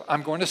serve.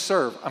 I'm going to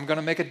serve. I'm going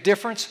to make a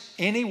difference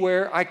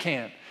anywhere I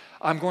can.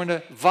 I'm going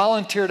to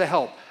volunteer to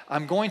help.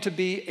 I'm going to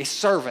be a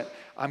servant.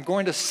 I'm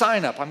going to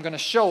sign up. I'm going to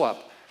show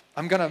up.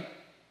 I'm going to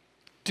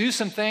do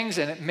some things,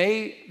 and it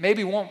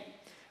maybe won't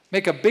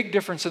make a big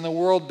difference in the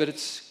world, but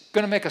it's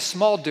going to make a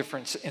small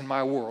difference in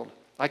my world.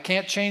 I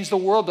can't change the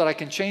world, but I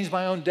can change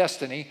my own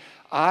destiny.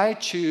 I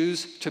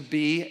choose to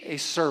be a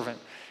servant.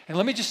 And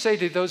let me just say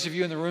to those of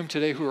you in the room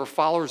today who are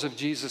followers of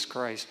Jesus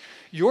Christ,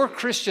 your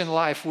Christian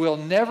life will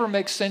never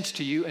make sense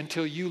to you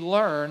until you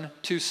learn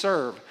to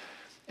serve,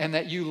 and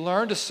that you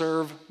learn to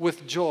serve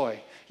with joy.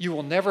 You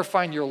will never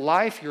find your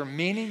life, your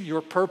meaning,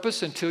 your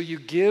purpose until you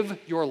give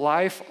your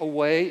life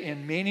away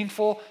in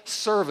meaningful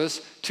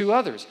service to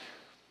others.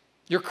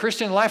 Your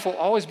Christian life will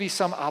always be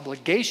some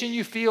obligation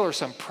you feel, or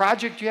some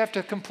project you have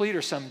to complete,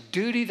 or some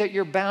duty that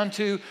you're bound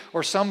to,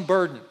 or some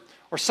burden,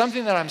 or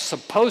something that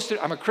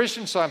I'm a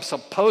Christian, so I'm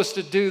supposed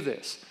to do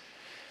this.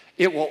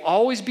 It will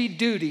always be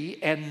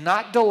duty and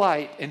not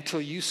delight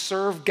until you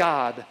serve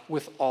God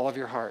with all of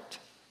your heart.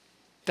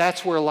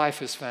 That's where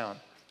life is found.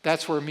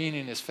 That's where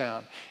meaning is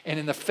found. And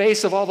in the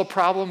face of all the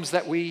problems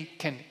that we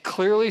can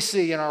clearly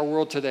see in our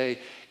world today,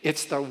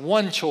 it's the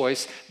one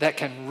choice that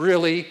can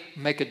really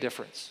make a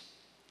difference.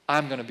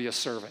 I'm going to be a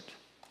servant.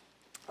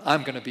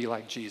 I'm going to be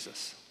like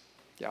Jesus.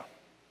 Yeah.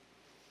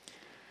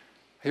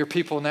 I hear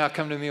people now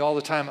come to me all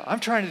the time. I'm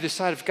trying to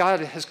decide if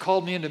God has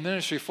called me into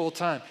ministry full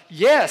time.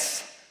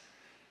 Yes.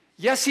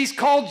 Yes, He's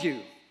called you.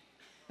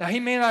 Now, He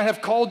may not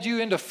have called you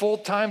into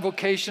full-time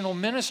vocational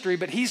ministry,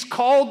 but He's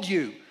called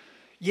you.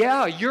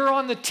 Yeah, you're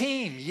on the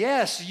team.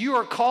 Yes, you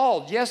are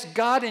called. Yes,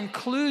 God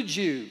includes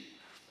you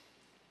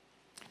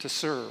to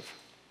serve.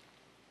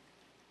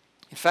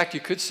 In fact, you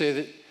could say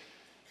that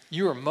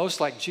you are most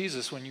like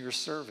Jesus when you were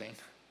serving.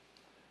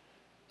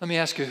 Let me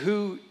ask you,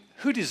 who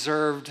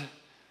deserved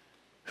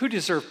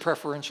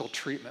preferential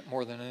treatment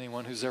more than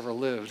anyone who's ever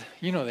lived?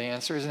 You know the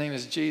answer. His name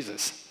is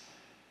Jesus.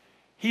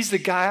 He's the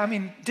guy, I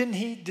mean, didn't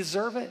he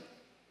deserve it?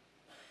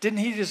 Didn't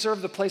he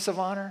deserve the place of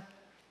honor?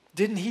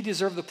 Didn't he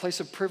deserve the place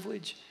of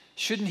privilege?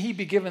 Shouldn't he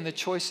be given the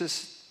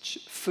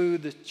choicest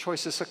food, the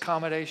choicest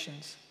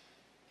accommodations?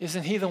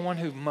 Isn't he the one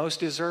who most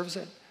deserves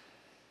it?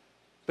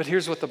 But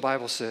here's what the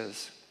Bible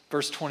says,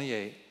 verse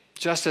 28.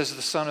 Just as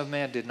the Son of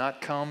Man did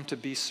not come to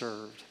be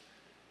served,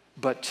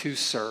 but to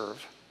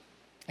serve,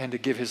 and to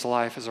give his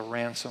life as a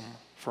ransom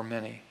for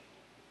many.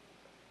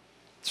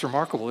 It's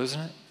remarkable, isn't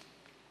it?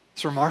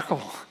 It's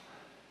remarkable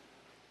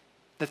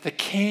that the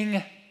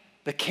King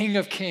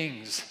of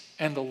Kings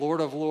and the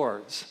Lord of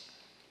Lords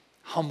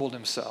humbled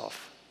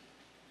himself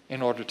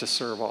in order to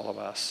serve all of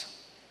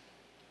us.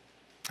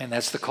 And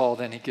that's the call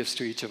then he gives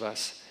to each of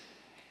us.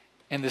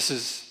 And this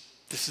is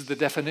the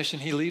definition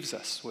he leaves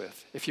us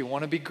with. If you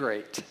want to be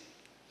great,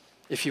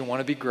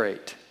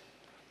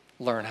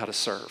 learn how to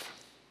serve.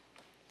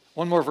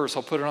 One more verse,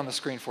 I'll put it on the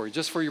screen for you,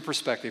 just for your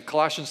perspective.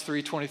 Colossians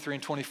 3:23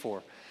 and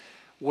 24.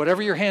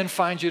 Whatever your hand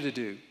finds you to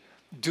do,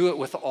 do it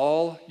with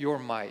all your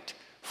might,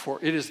 for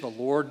it is the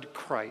Lord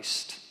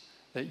Christ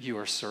that you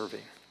are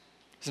serving.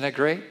 Isn't that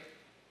great?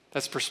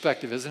 That's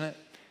perspective, isn't it?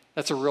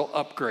 That's a real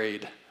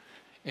upgrade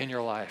in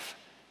your life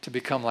to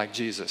become like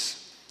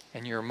Jesus.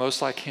 And you're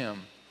most like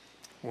him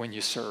when you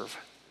serve.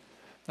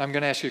 I'm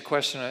going to ask you a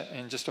question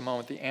in just a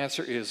moment. The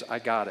answer is, I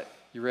got it.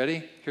 You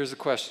ready? Here's the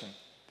question.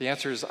 The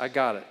answer is, I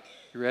got it.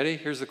 You ready?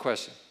 Here's the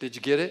question. Did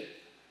you get it?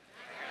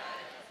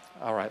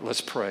 All right,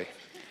 let's pray.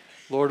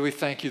 Lord, we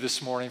thank you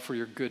this morning for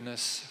your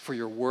goodness, for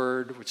your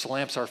word, which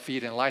lamps our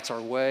feet and lights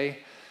our way.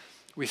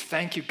 We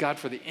thank you, God,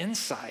 for the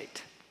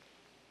insight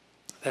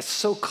that's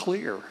so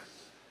clear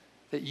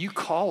that you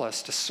call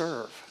us to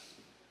serve,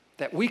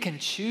 that we can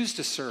choose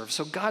to serve.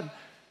 So God,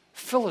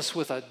 fill us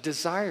with a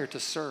desire to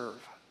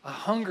serve, a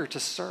hunger to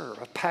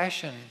serve, a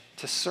passion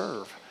to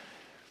serve.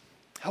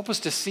 Help us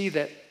to see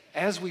that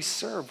as we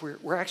serve,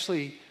 we're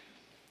actually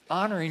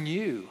honoring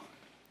you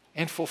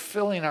and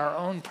fulfilling our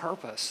own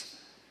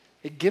purpose.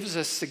 It gives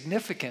us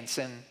significance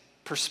and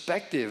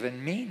perspective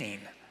and meaning.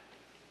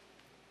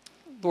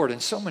 Lord, in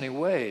so many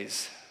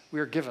ways,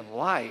 we are given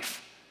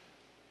life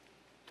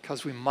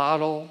because we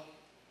model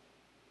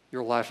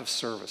your life of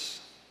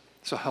service.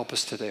 So help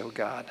us today, oh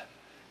God,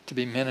 to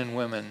be men and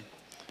women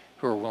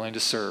who are willing to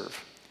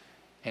serve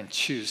and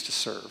choose to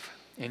serve.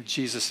 In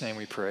Jesus' name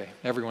we pray.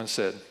 Everyone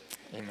said,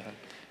 amen.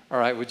 All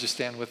right, would you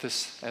stand with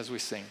us as we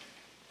sing?